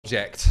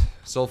object.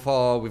 So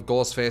far, with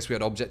Ghostface, we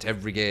had object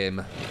every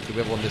game. Do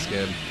we have one this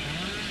game?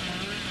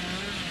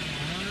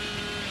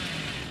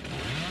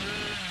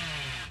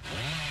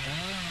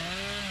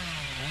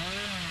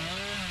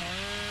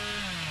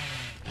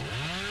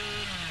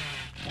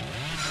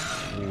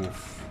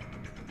 Oof.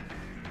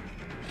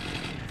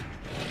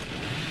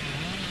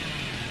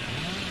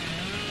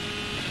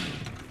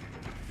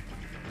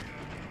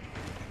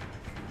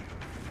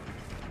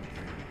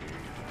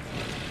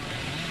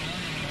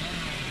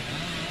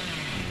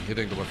 He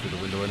didn't go through the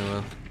window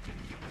anyway.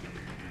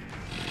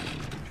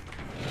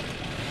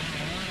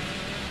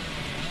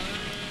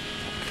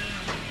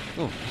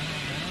 Oh.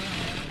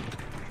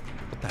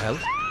 What the hell?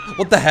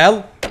 What the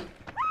hell?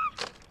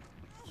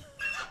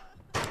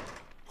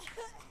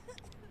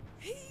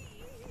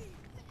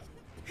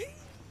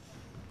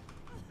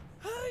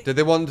 Did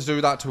they want to do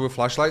that to a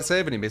flashlight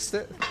save and he missed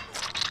it?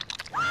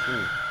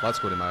 Ooh, that's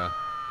good in my eye.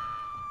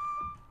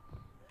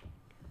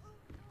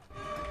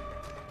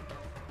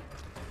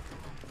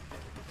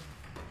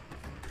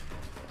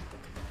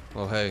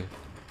 Oh, hey.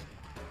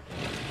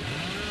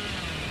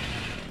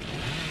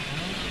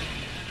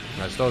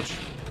 Nice dodge.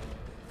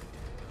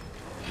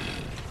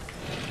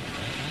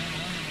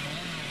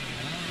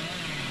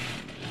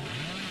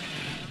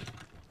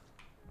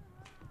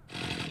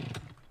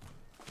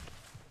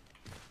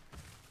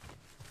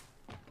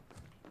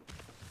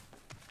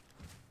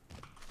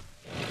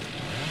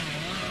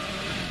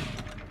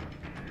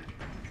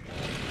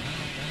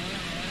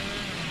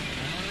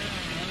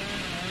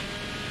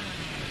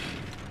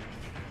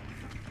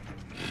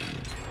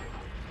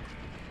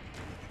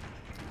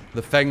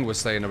 The Feng was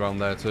staying around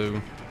there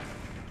too.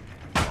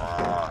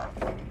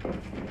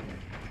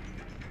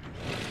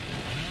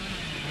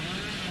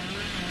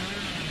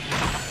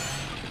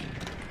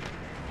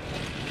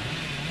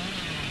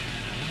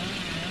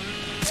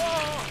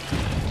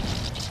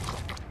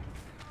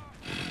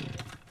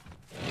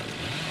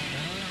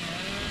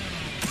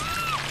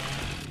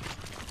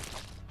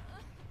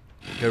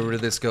 Get rid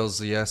of this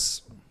girl's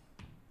yes.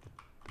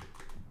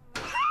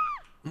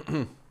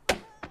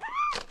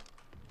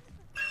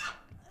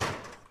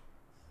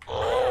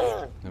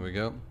 There we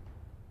go. Do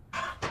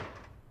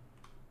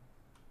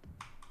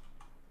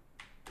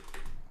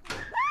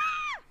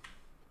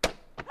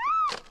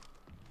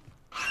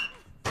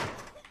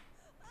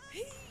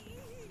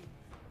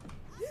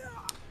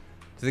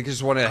you think you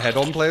just want to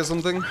head-on play or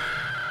something?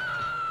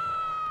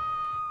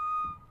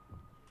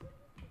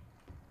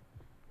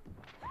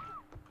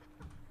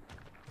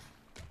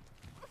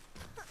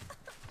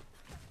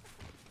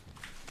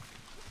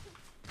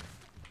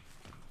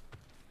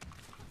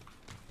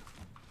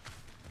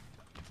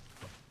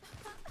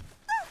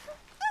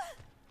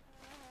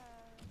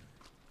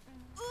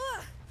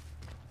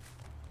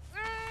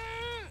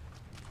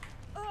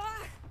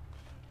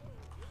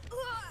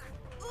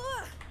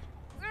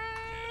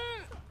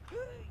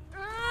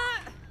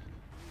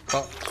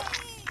 Oh.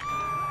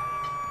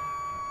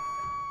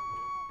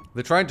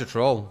 They're trying to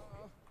troll.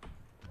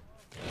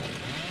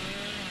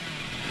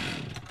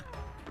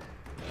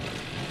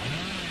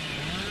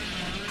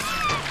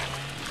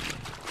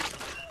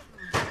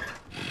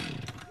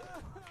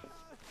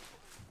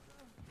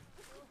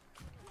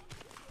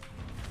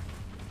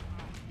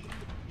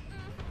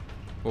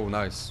 Oh,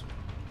 nice.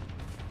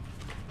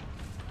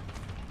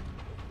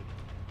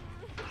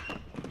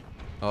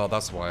 Oh,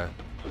 that's why.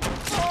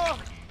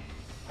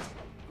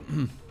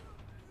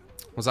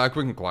 Was that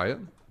quick and quiet?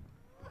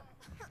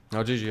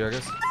 No, GG, I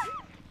guess.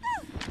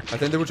 I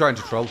think they were trying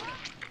to troll.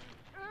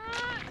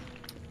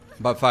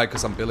 About fight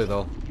because I'm Billy,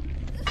 though.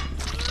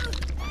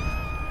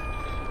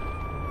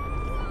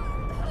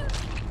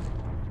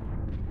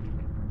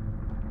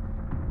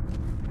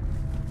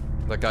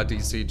 That guy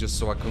DC just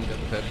so I couldn't get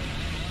the pit.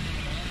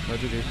 No,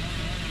 GG.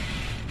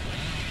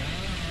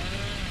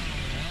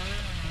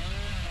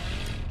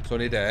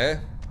 Sunny day.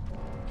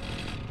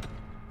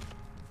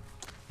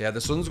 Yeah, the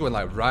sun's going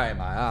like right in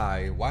my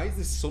eye. Why is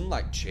this sun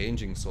like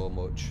changing so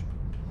much?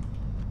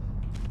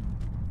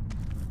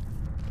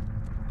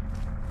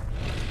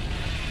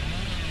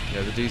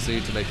 Yeah, the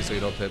DC to make it so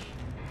you don't pip.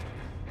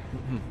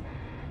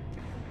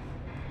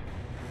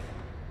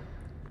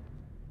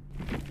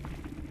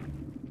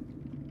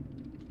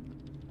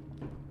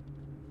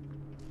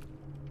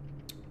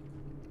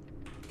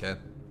 Okay.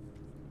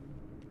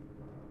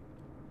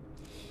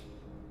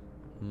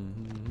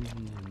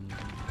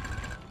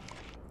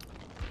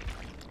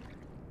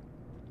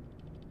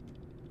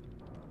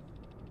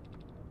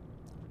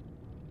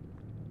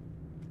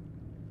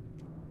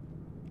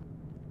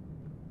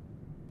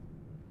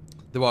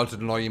 They wanted to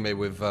annoy me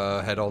with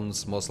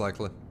head-ons, most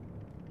likely.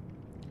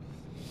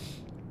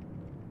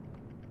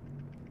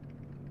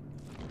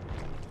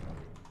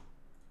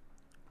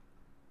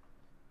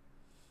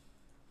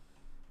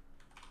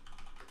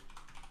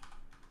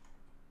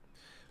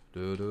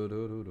 Do, do,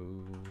 do, do,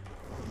 do.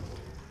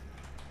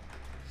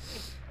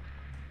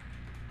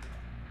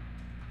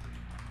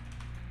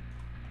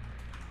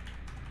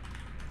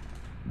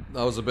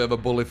 That was a bit of a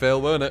bully fail,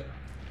 weren't it?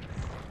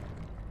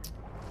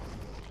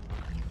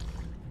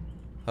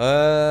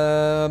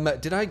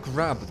 Did I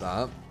grab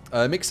that?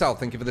 Mix out,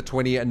 thank you for the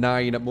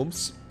 29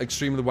 months.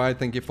 Extremely wide,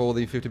 thank you for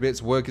the 50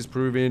 bits. Work is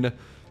proving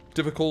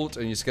difficult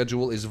and your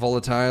schedule is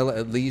volatile.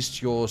 At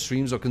least your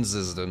streams are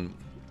consistent.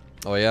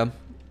 Oh yeah.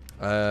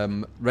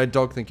 Red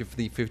Dog, thank you for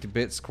the 50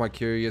 bits. Quite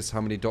curious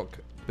how many dock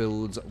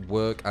builds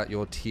work at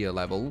your tier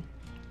level.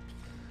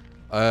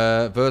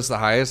 Versus the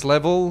highest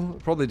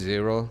level, probably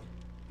 0.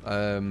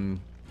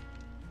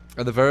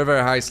 At the very,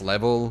 very highest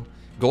level,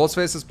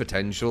 Ghostface has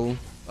potential.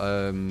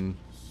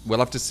 We'll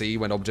have to see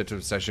when Object of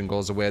Obsession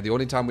goes away. The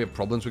only time we have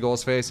problems with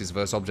Ghostface is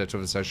versus Object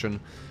of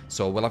Obsession.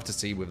 So we'll have to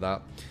see with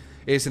that.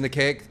 Ace in the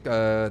Cake,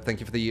 thank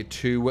you for the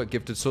 2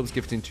 gifted subs.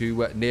 Gifting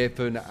to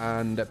Nathan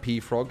and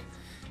P-Frog.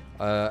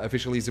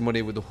 Officially easy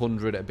money with the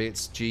 100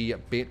 bits.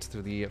 G-Bit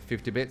through the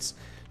 50 bits.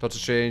 Doctor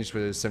Strange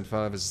with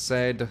 75 as I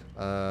said.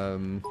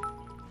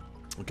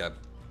 Okay.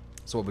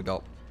 So what we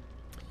got?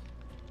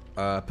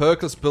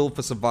 Perkless build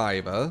for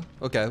Survivor.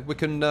 Okay, we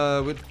can,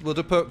 we'll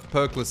do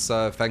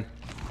Perkless thing.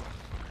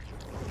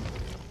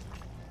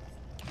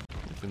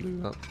 We can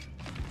do that.